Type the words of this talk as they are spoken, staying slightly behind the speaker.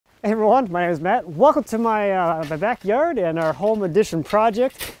Hey everyone, my name is Matt. Welcome to my backyard and our home addition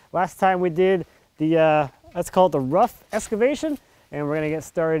project. Last time we did the, let's call it the rough excavation, and we're gonna get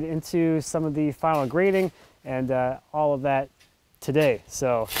started into some of the final grading and all of that today.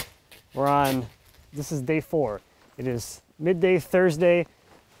 So this is day 4. It is midday Thursday,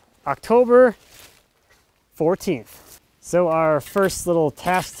 October 14th. So our first little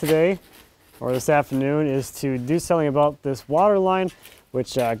task today, or this afternoon, is to do something about this water line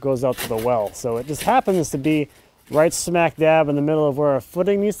which goes out to the well. So it just happens to be right smack dab in the middle of where our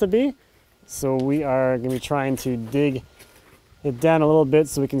footing needs to be. So we are going to be trying to dig it down a little bit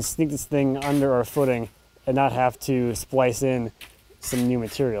so we can sneak this thing under our footing and not have to splice in some new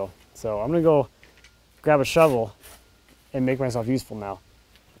material. So I'm going to go grab a shovel and make myself useful now.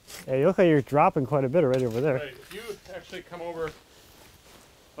 Hey, you look like you're dropping quite a bit already over there. Right, if you actually come over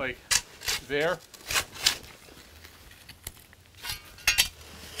like there,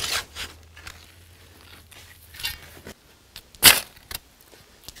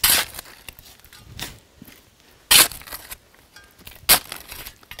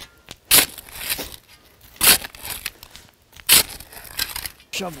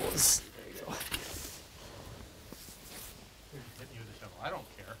 Shovels. There you go. use a shovel. I don't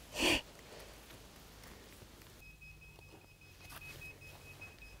care.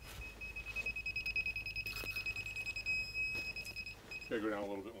 Gotta go down a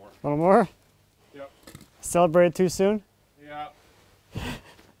little bit more. A little more? Yep. Celebrated too soon? Yeah.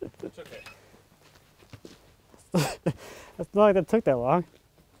 It's okay. It's not like that took that long.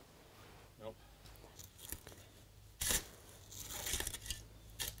 Nope.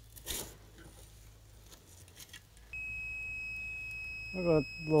 I'll go a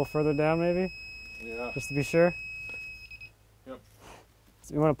little further down maybe, Yeah. just to be sure. Yep.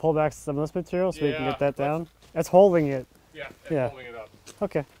 So you want to pull back some of this material so we can Yeah, get that down? That's holding it. Yeah, Yeah. holding it up.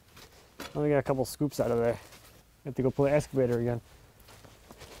 Okay. Let me get a couple scoops out of there. Have to go play excavator again.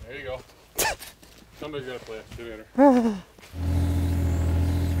 There you go. Somebody's gotta play excavator.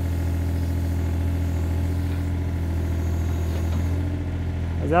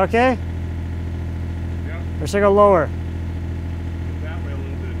 Is that okay? Yep. Or should I go lower? That way a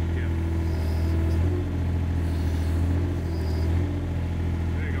little bit if you can.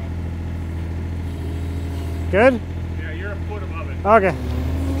 There you go. Good? Yeah, you're a foot above it. Okay.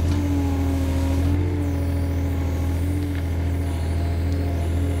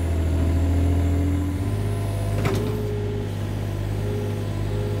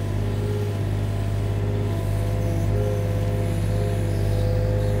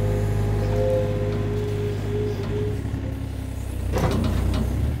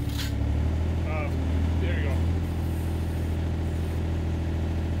 There you go.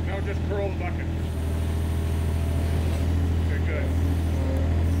 Now just curl the bucket. Okay, good.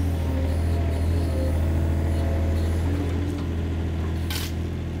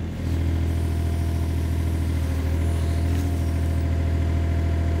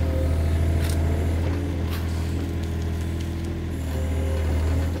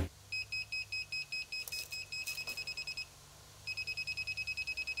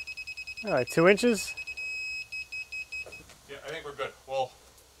 All right, 2 inches. Yeah, I think we're good. We'll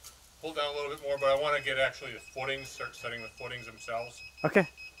pull down a little bit more, but I want to get actually the footings, start setting the footings themselves. Okay.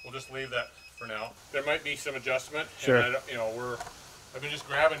 We'll just leave that for now. There might be some adjustment. Sure. And I've been just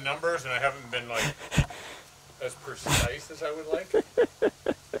grabbing numbers, and I haven't been like as precise as I would like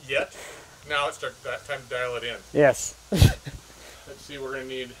yet. Now it's that time to dial it in. Yes. Let's see, we're gonna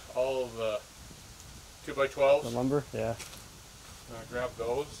need all of the 2x12s. The lumber, yeah. Grab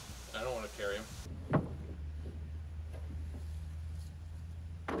those. I don't want to carry them.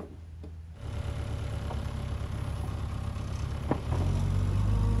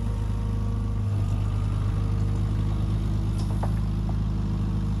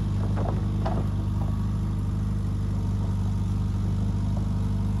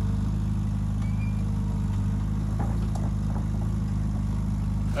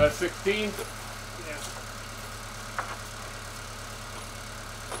 That's 16. Yeah.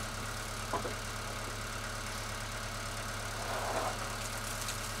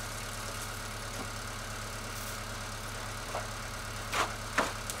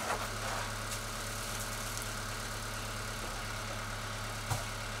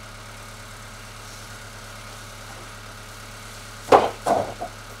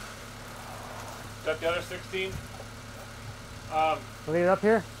 Is that the other 16? Leave it up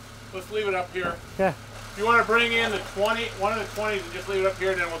here? Let's leave it up here. Okay. If you want to bring in the 20, one of the 20s and just leave it up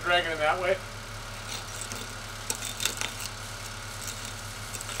here, and then we'll drag it in that way.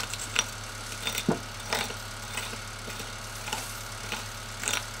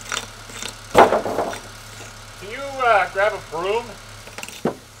 grab a broom?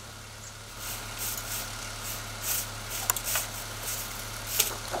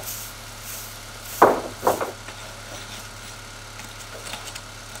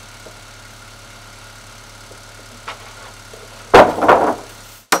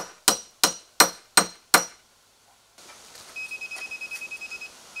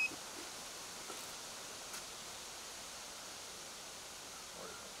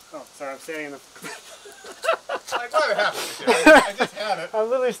 Oh, sorry, I'm standing in the... I got it happening. I just had it. I'm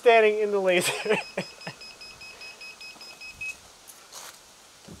literally standing in the laser.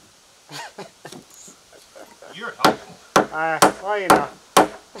 You're helpful. Well, you know.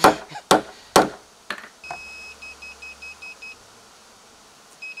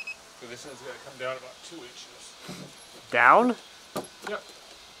 So this one's got to come down about 2 inches. Down? Yep.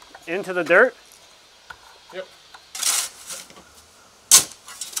 Into the dirt? Yep.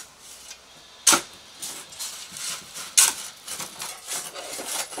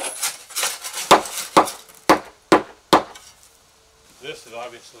 This is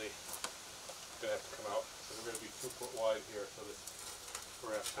obviously going to have to come out. So we're going to be 2 foot wide here. So this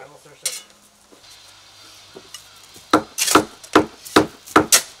we're going to I will search it.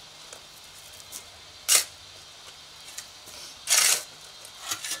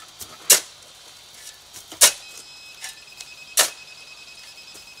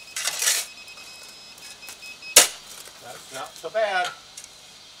 That's not so bad.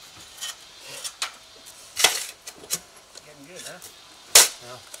 Getting good, huh?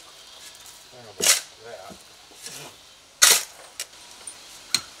 Yeah. I don't know about that.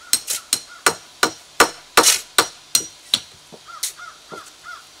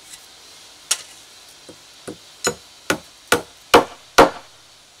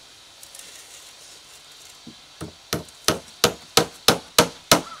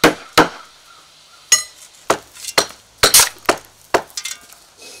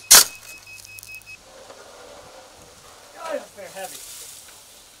 God, they're heavy.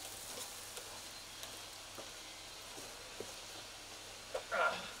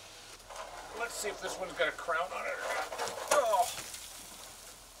 Let's see if this one's got a crown on it or not. Oh.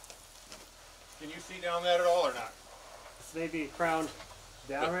 Can you see down that at all or not? This may be crowned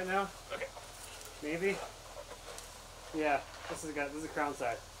down right now. Okay. Maybe. Yeah, this is a crown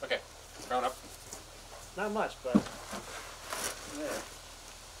side. Okay. Crown up. Not much, but there.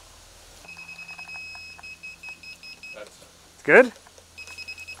 That's It's good?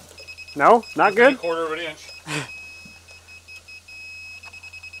 No? Not good? 1/4 of an inch.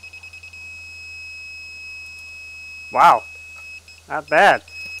 Wow. Not bad.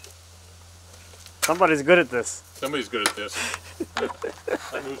 Somebody's good at this. Somebody's good at this. I don't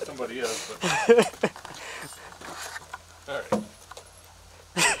know who somebody is, but. Alright.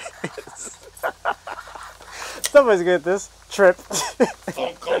 Somebody's good at this. Trip.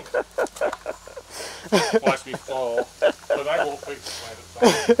 Clunk, clunk. Watch me fall. But I won't fix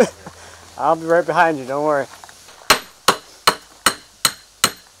it. I'll be right behind you, don't worry.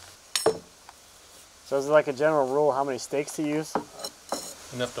 So is it like a general rule how many stakes to use?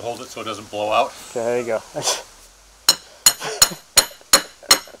 Enough to hold it so it doesn't blow out. Okay, there you go.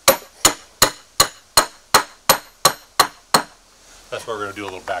 That's where we're going to do a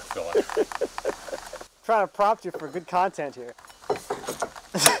little backfilling. Trying to prompt you for good content here.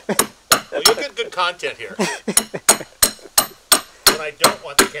 Well, you'll get good content here. When I don't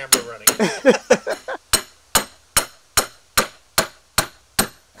want the camera running.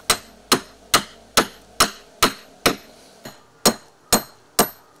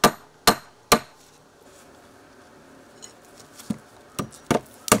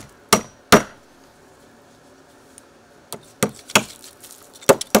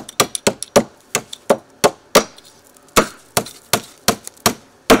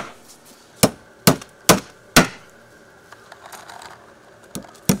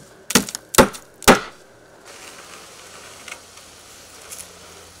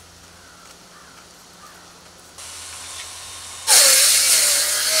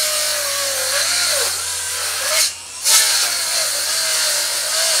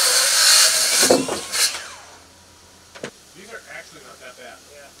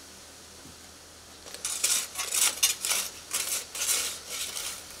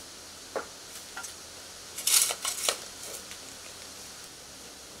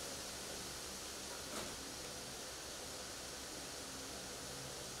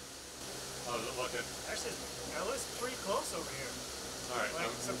 Actually, it looks pretty close over here. All right. Like,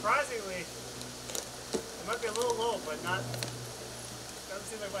 surprisingly, it might be a little low, but not. Doesn't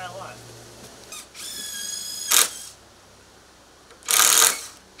seem like by a lot.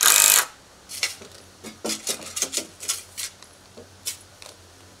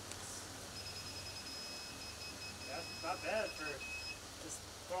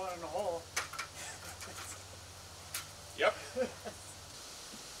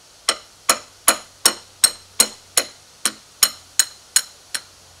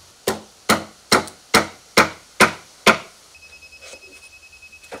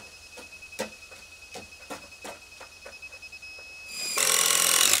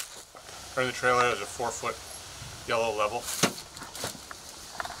 Part of the trailer has a 4-foot yellow level.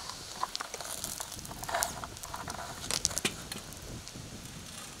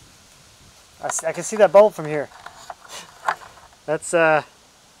 I can see that bulb from here. That's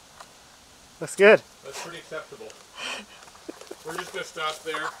looks good. That's pretty acceptable. We're just gonna stop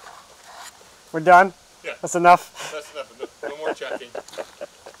there. We're done? Yeah. That's enough? That's enough. No more checking.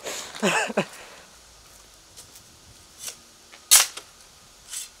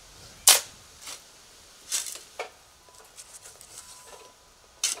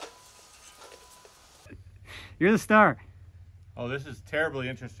 You're the star. Oh, this is terribly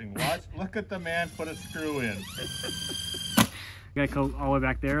interesting. Watch, look at the man put a screw in. You gotta go all the way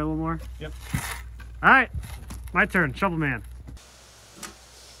back there a little more? Yep. All right, my turn, shovel man.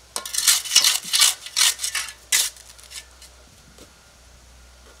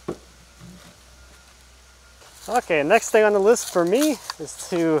 Okay, next thing on the list for me is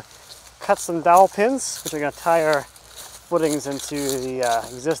to cut some dowel pins, which are gonna tie our footings into the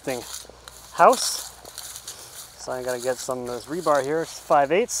existing house. So I gotta get some of this rebar here. It's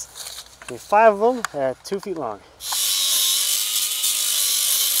 5/8. Need 5 of them at 2 feet long.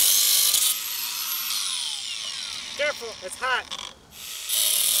 Careful, it's hot.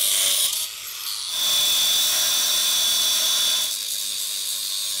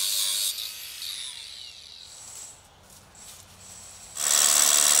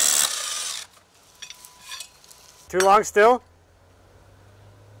 Too long still?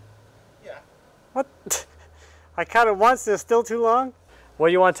 Yeah. What? I counted once and it's still too long? What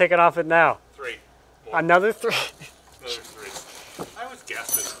do you want to take it off it now? 3. More. Another 3? Another 3. I was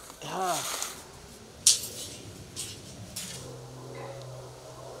guessing.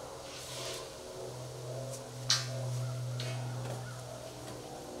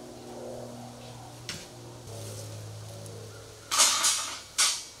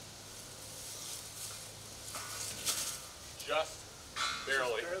 Just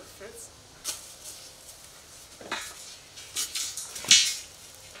barely. Fits.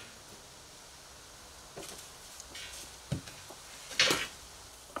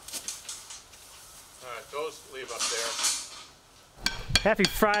 Those leave up there. Happy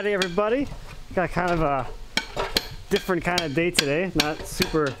Friday, everybody. Got kind of a different kind of day today. Not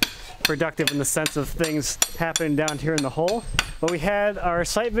super productive in the sense of things happening down here in the hole. But we had our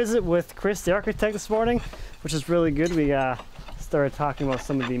site visit with Chris, the architect, this morning, which is really good. We started talking about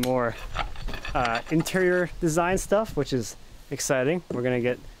some of the more interior design stuff, which is exciting. We're going to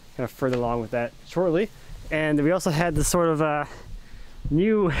get kind of further along with that shortly. And we also had this sort of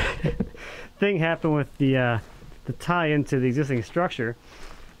new thing happen with the tie into the existing structure.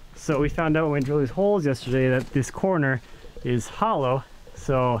 So we found out when we drilled these holes yesterday that this corner is hollow.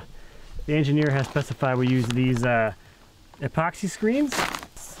 So the engineer has specified we use these epoxy screens.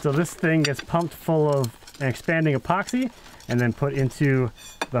 So this thing gets pumped full of an expanding epoxy and then put into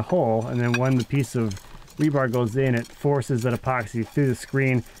the hole. And then when the piece of rebar goes in, it forces that epoxy through the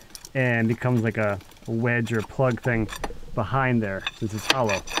screen and becomes like a wedge or a plug thing behind there since it's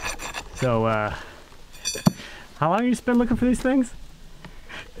hollow. So how long have you spent looking for these things?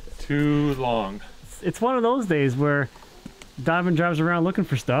 Too long. It's one of those days where Donovan drives around looking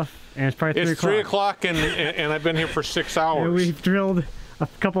for stuff, and it's probably 3 o'clock. It's 3 o'clock, and I've been here for 6 hours. And we've drilled a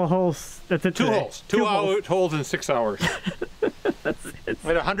couple of holes. That's it. 2 holes. 2 holes in 6 hours. That's it.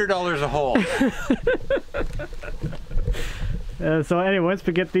 At $100 a hole. So anyway, once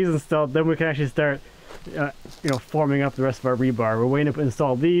we get these installed, then we can actually start, forming up the rest of our rebar. We're waiting to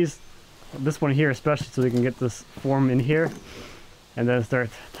install these, this one here especially, so we can get this form in here, and then start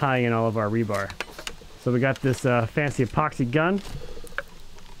tying in all of our rebar. So we got this fancy epoxy gun.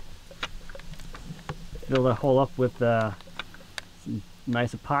 Fill that hole up with some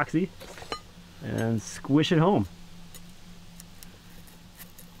nice epoxy and squish it home.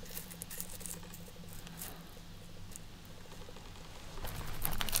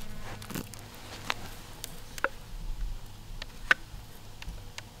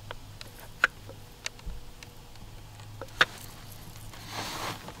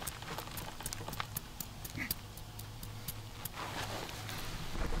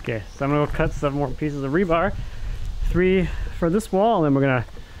 Okay, so I'm gonna go cut 7 more pieces of rebar, 3 for this wall, and then we're gonna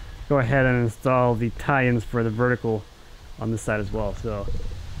go ahead and install the tie-ins for the vertical on this side as well. So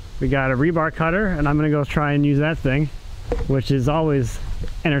we got a rebar cutter, and I'm gonna go try and use that thing, which is always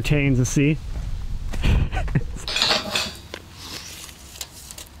entertaining to see.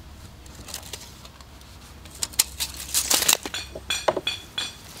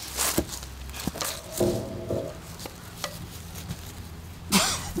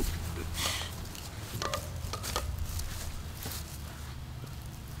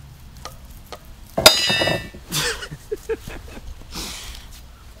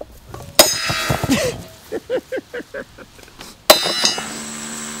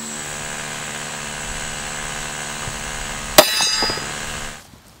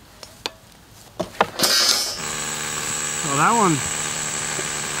 that one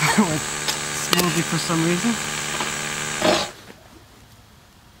went smoothly for some reason.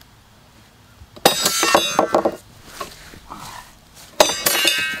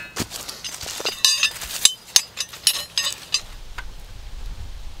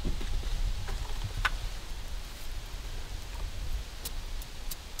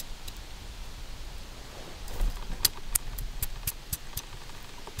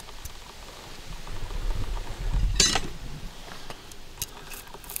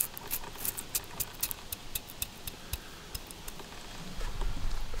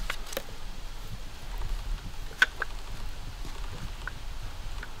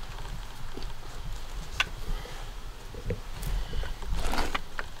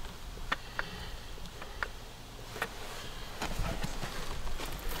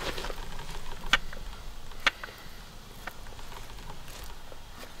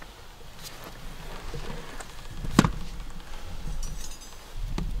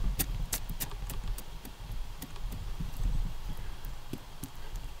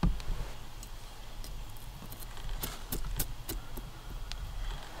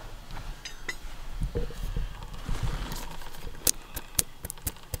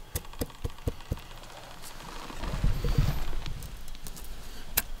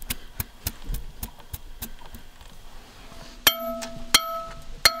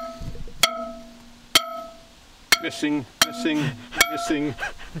 Missing, missing, missing.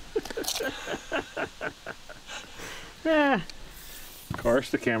 Yeah. Of course,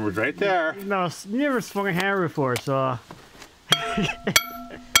 the camera's right there. No, never swung a hammer before, so.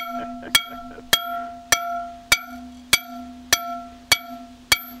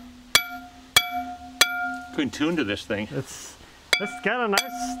 Couldn't tune to this thing. It's got a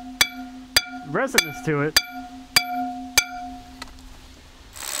nice resonance to it.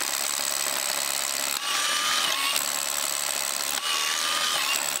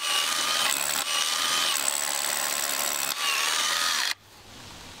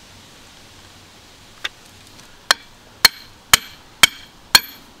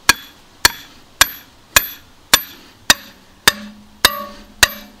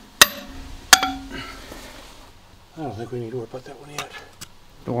 I don't think we need to worry about that one yet.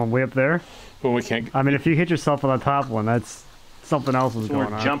 The one way up there? Well, we can't. I mean, if you hit yourself on the top one, that's something else is going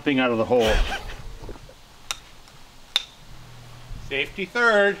We're on. jumping out of the hole. Safety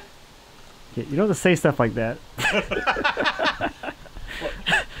third. Yeah, you don't have to say stuff like that.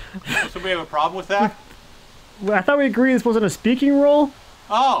 Somebody have a problem with that? Well, I thought we agreed this wasn't a speaking role.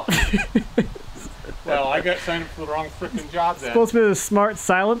 Oh. Well, I got signed up for the wrong freaking job then. Supposed to be the smart,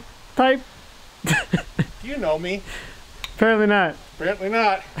 silent type. Do you know me? Apparently not. Apparently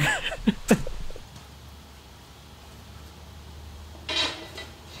not.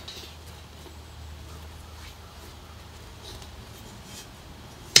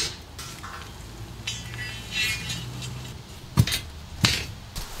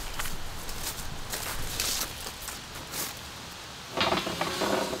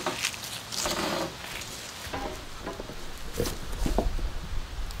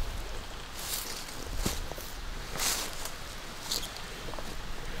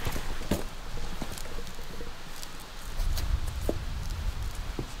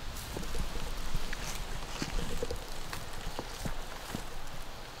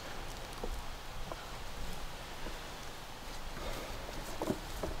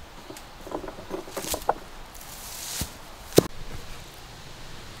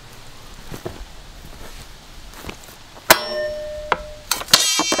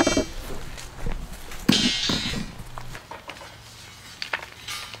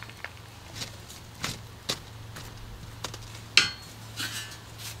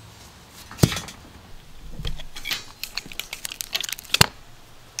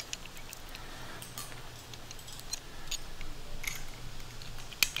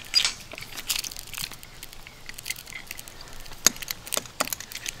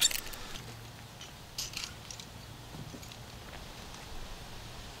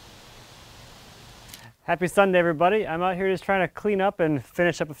 Happy Sunday, everybody. I'm out here just trying to clean up and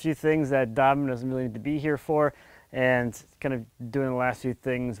finish up a few things that Dobbin doesn't really need to be here for, and kind of doing the last few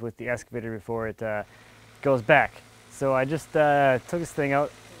things with the excavator before it goes back. So I just took this thing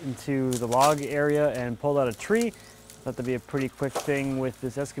out into the log area and pulled out a tree. Thought that'd be a pretty quick thing with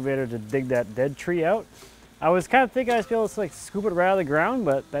this excavator to dig that dead tree out. I was kind of thinking I'd be able to like scoop it right out of the ground,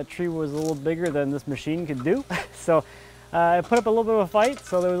 but that tree was a little bigger than this machine could do. So I put up a little bit of a fight,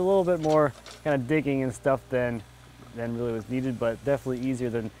 so there was a little bit more kind of digging and stuff than really was needed, but definitely easier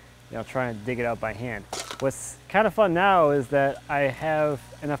than trying to dig it out by hand. What's kind of fun now is that I have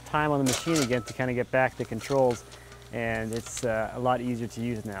enough time on the machine again to kind of get back to controls and it's a lot easier to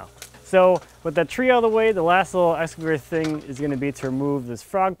use now. So with that tree out of the way, the last little excavator thing is going to be to remove this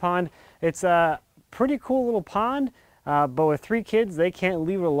frog pond. It's a pretty cool little pond, but with 3 kids, they can't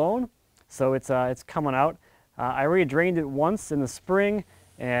leave it alone. So it's coming out. I already drained it once in the spring,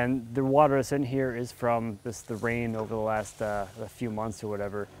 and the water that's in here is from the rain over the last a few months or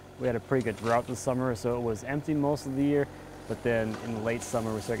whatever. We had a pretty good drought this summer, so it was empty most of the year. But then in the late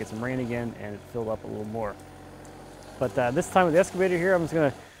summer, we started to get some rain again, and it filled up a little more. But this time with the excavator here, I'm just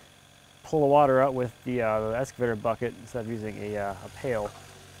going to pull the water out with the excavator bucket instead of using a pail,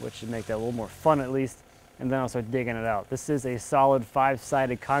 which should make that a little more fun at least. And then I'll start digging it out. This is a solid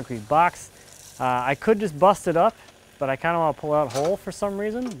 5-sided concrete box. I could just bust it up, but I kind of want to pull out whole for some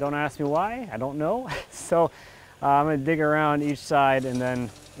reason. Don't ask me why, I don't know. So I'm going to dig around each side, and then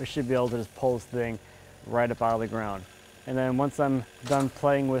we should be able to just pull this thing right up out of the ground. And then once I'm done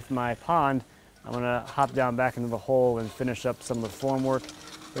playing with my pond, I'm going to hop down back into the hole and finish up some of the form work.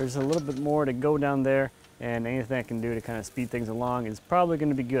 There's a little bit more to go down there, and anything I can do to kind of speed things along is probably going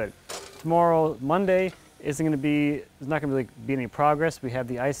to be good. Tomorrow, Monday, there's not going to really be any progress. We have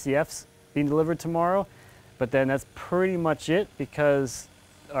the ICFs being delivered tomorrow, but then that's pretty much it, because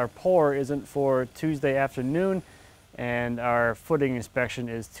our pour isn't for Tuesday afternoon, and our footing inspection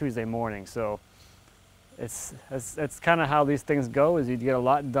is Tuesday morning. So it's kind of how these things go, is you get a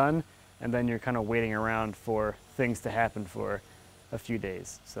lot done, and then you're kind of waiting around for things to happen for a few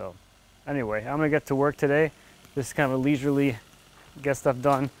days. So anyway, I'm gonna get to work today. This is kind of a leisurely, get stuff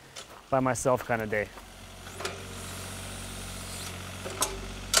done by myself kind of day.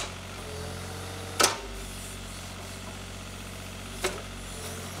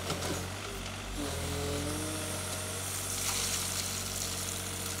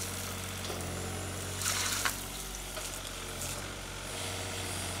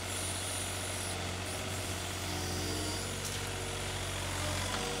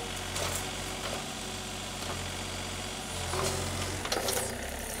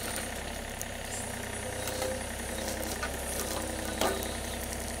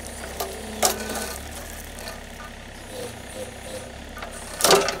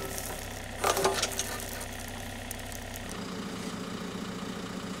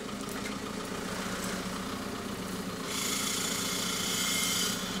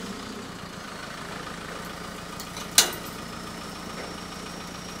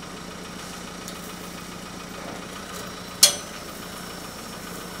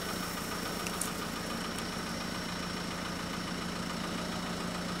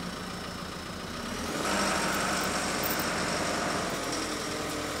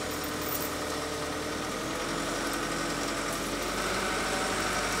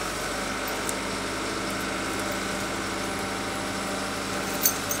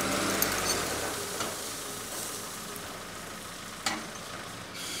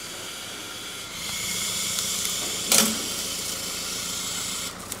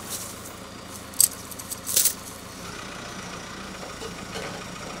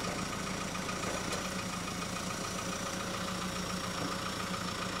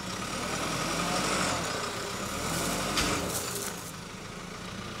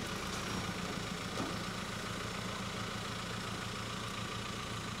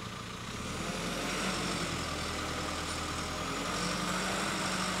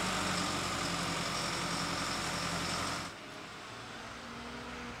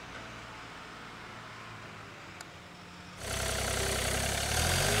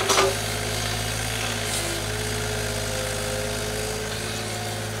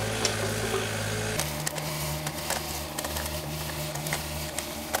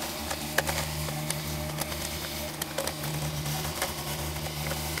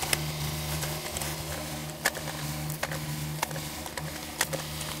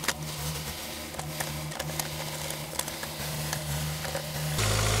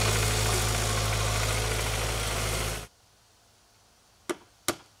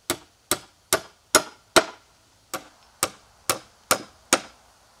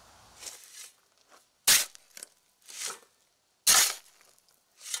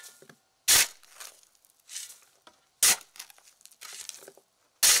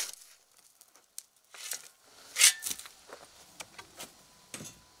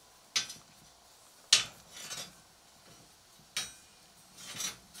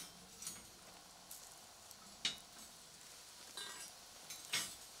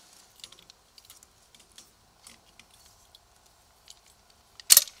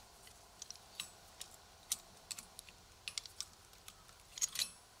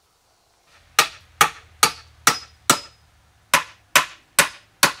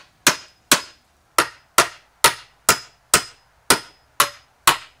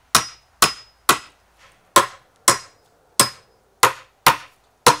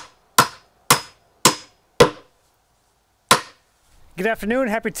 Good afternoon,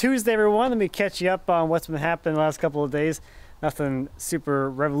 happy Tuesday everyone. Let me catch you up on what's been happening the last couple of days. Nothing super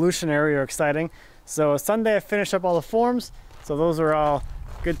revolutionary or exciting. So Sunday I finished up all the forms, so those are all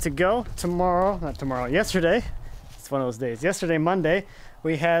good to go. Yesterday, it's one of those days. Yesterday, Monday,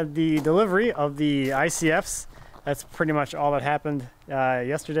 we had the delivery of the ICFs. That's pretty much all that happened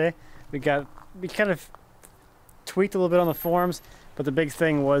yesterday. We kind of tweaked a little bit on the forms, but the big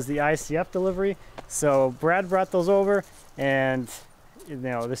thing was the ICF delivery. So Brad brought those over, and you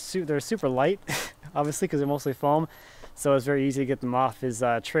know they're super light, obviously because they're mostly foam. So it's very easy to get them off his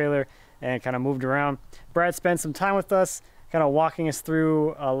trailer and kind of moved around. Brad spent some time with us, kind of walking us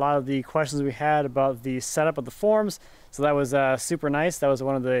through a lot of the questions we had about the setup of the forms. So that was super nice. That was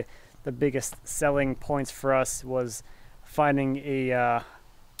one of the biggest selling points for us, was finding a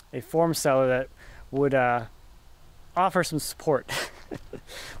form seller that would offer some support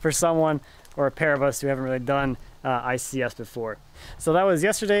for someone or a pair of us who haven't really done ICFs before. So that was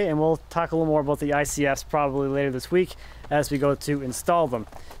yesterday, and we'll talk a little more about the ICFs probably later this week as we go to install them.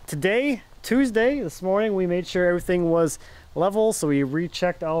 Today, Tuesday, this morning, we made sure everything was level, so we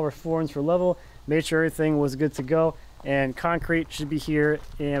rechecked all of our forms for level, made sure everything was good to go, and concrete should be here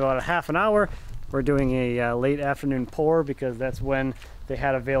in about a half an hour. We're doing a late afternoon pour because that's when they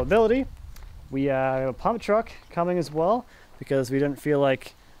had availability. We have a pump truck coming as well because we didn't feel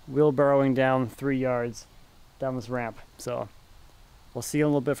like wheelbarrowing down 3 yards down this ramp. So we'll see you in a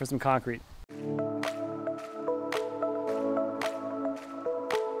little bit for some concrete.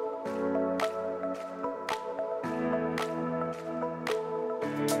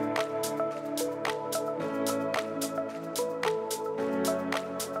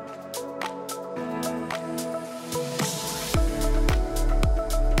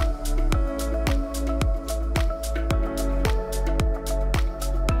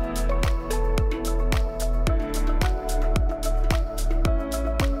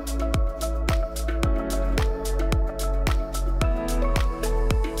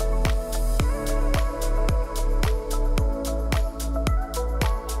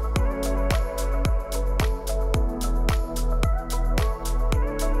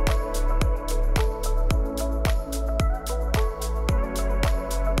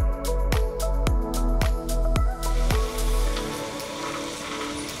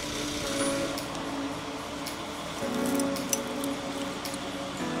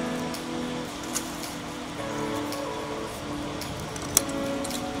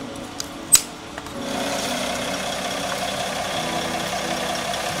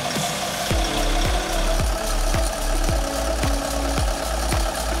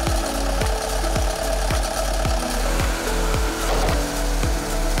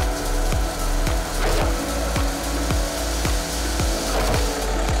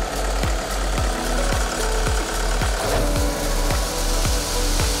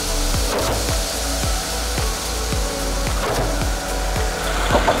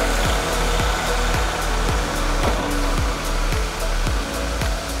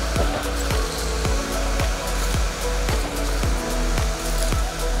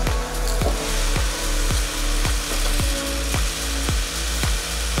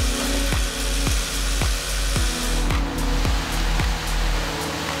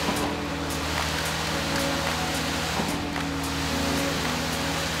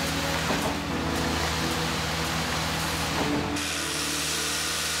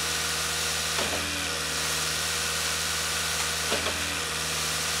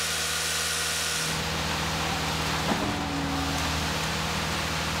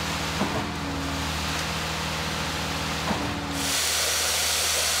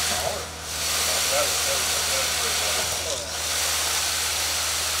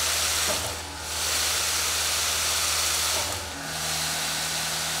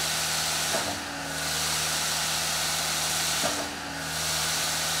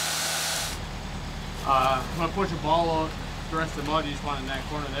 I'm gonna push a ball out the rest of the mud. You just want it in that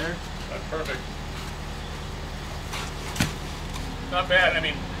corner there. That's perfect. Not bad. I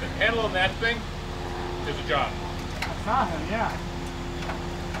mean, handling that thing is a job. I saw him, yeah.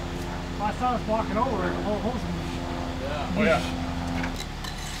 I saw us walking over and the whole hose. Yeah. Oh yeah.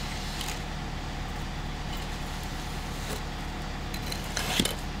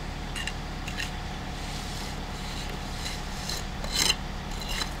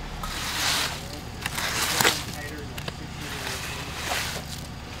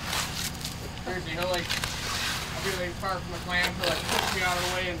 Seriously, he'll like, I'll be like far from the clamp, he'll like push me out of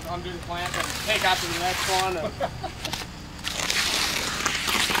the way and undo the clamp and take out to the next one. And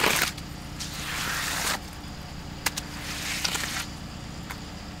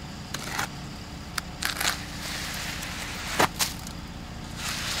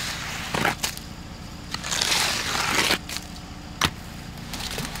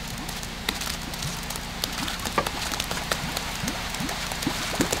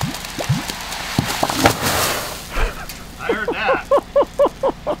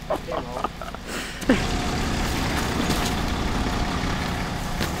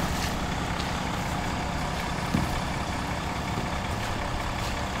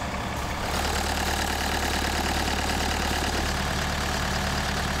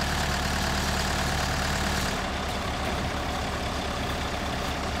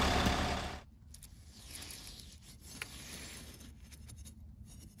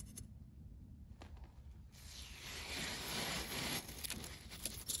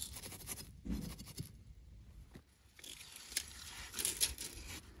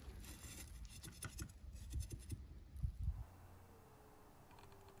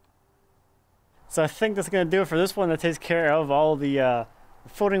So I think that's going to do it for this one. That takes care of all the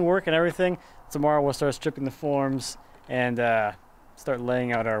footing work and everything. Tomorrow we'll start stripping the forms and start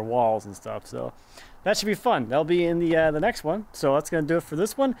laying out our walls and stuff. So that should be fun. That'll be in the next one. So that's going to do it for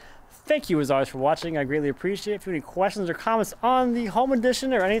this one. Thank you as always for watching. I greatly appreciate it. If you have any questions or comments on the home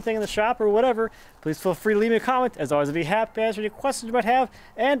edition or anything in the shop or whatever, please feel free to leave me a comment. As always, I'd be happy to answer any questions you might have.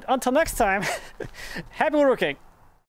 And until next time, happy woodworking.